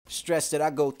stress that I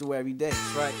go through every day.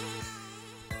 That's right.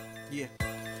 Yeah.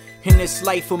 In this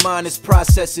life of mine, it's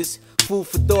processes. Food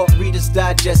for thought, Reader's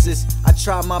Digesters. I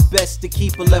try my best to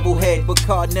keep a level head, but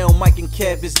Cardinal, Mike, and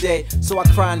Kev is dead. So I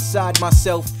cry inside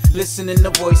myself, listening to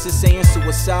voices saying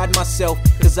suicide myself,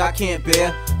 cause I can't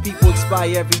bear. People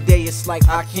expire every day, it's like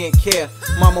I can't care.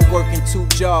 Mama working 2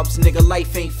 jobs, nigga,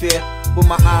 life ain't fair. But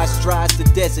my eyes dry as the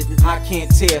desert and I can't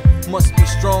tear. Must be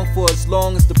strong for as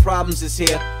long as the problems is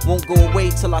here. Won't go away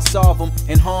till I solve them,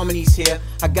 and harmony's here.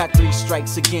 I got 3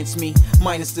 strikes against me,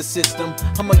 minus the system.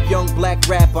 I'm a young black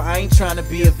rapper, I ain't trying to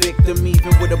be a victim.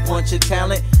 Even with a bunch of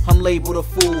talent, I'm labeled a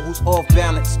fool who's off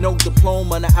balance. No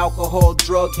diploma, no alcohol,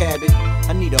 drug habit.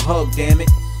 I need a hug, damn it.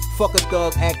 Fuck a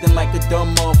thug acting like a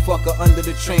dumb motherfucker under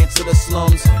the trance of the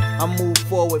slums. I move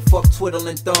forward, fuck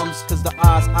twiddling thumbs, cause the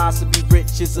odds to be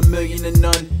rich is 1,000,000 to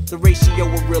none. The ratio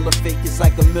of real or fake is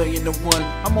like 1,000,000 to 1.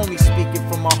 I'm only speaking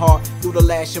from my heart through the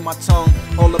lash of my tongue.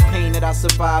 All the pain that I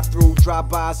survived through,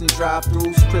 drive-bys and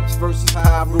drive-thrus, Crips versus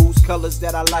high rules, colors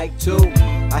that I like too.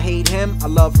 I hate him, I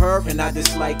love her, and I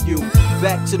dislike you.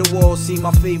 Back to the wall, see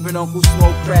my favorite uncle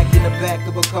smoke crack in the back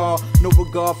of a car. No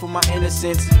regard for my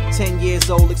innocence. 10 years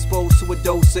old, exposed to a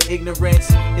dose of ignorance.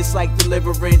 It's like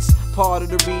deliverance. Part of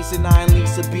the reason I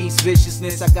unleash a beast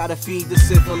viciousness. I gotta feed the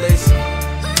syphilis.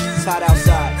 It's hot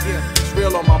outside, yeah. It's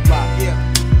real on my block, yeah.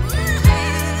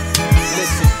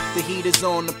 Listen, the heat is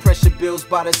on, the pressure builds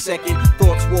by the second.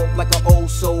 Thoughts walk like an old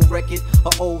soul record.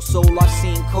 An old soul, I've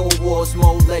seen cold wars,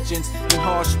 more legends. When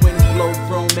harsh winds blow,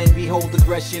 grown men behold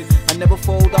aggression. I never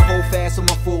fold, I hold fast on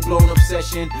my full-blown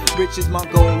obsession. Rich is my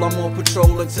goal, I'm on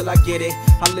patrol until I get it.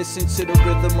 I listen to the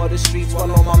rhythm of the streets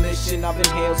while on my mission. I've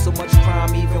inhaled so much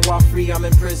crime, even while free I'm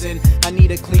in prison. I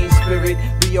need a clean spirit,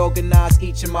 reorganize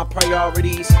each of my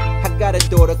priorities. I got a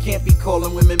daughter, can't be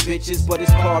calling women bitches, but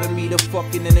it's part of me, the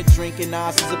fucking and the drinking.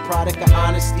 Ours is a product of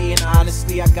honesty, and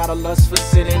honestly I got a lust for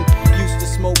sinning. Used to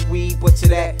smoke weed, but to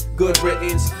that, good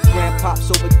riddance. Grandpops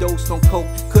overdosed on coke,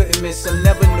 couldn't miss him,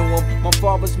 never knew him. My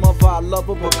father's mother, I love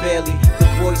her, but barely. The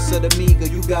voice of the meager,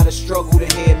 you gotta struggle to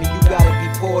hear me. You gotta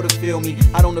be poor to feel me.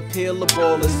 I don't appeal to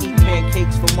ballers, eat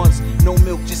pancakes for months. No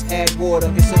milk, just add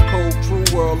water. It's a cold, cruel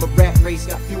world. A rat race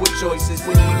got fewer choices.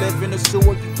 When you live in a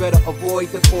sewer, you better avoid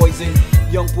the poison.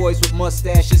 Young boys with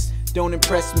mustaches don't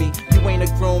impress me. You ain't a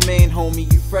grown man,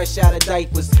 homie, you fresh out of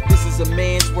diapers. This is a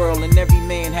man's world and every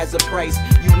man has a price.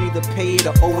 You either pay it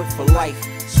or owe it for life.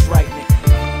 That's right,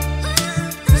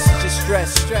 nigga. This is just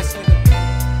stress, nigga.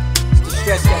 It's the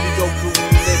stress that we go through when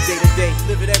we live day to day.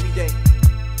 Live it every day.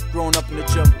 Growing up in the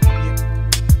jungle, yeah.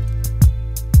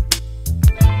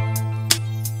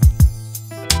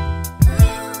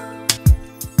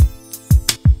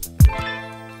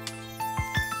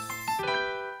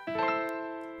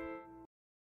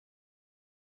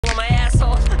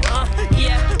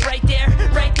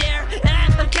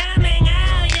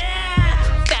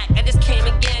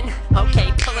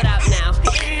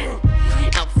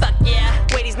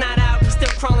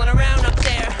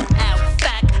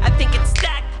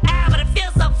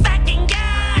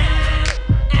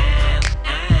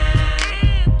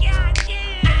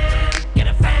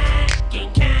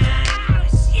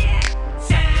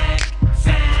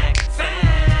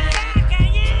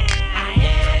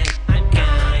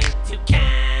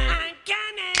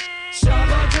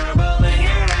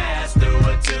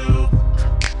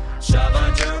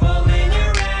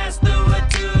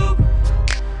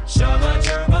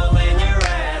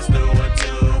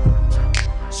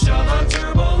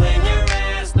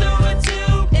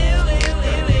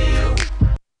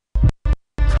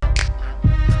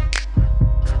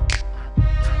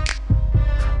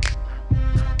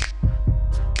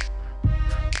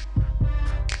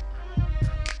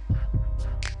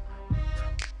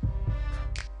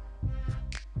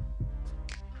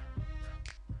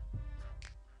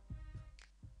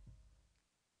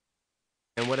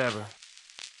 And whatever.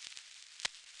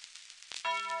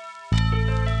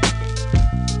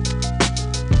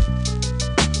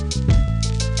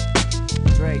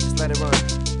 Dre, just let it run.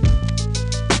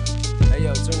 Hey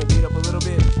yo, turn the beat up a little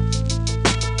bit.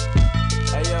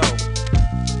 Hey yo,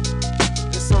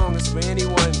 this song is for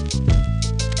anyone.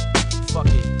 Fuck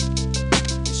it.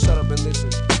 Just shut up and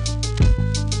listen.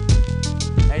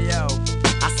 Hey yo.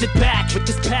 I sit back with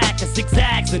this pack of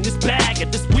zigzags and this bag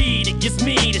of this weed. It gives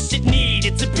me the shit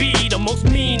needed to be the most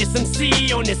meanest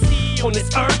MC on this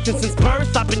earth. And since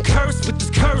birth I've been cursed with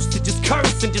this curse to just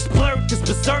curse and just blurt this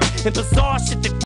berserk and bizarre shit that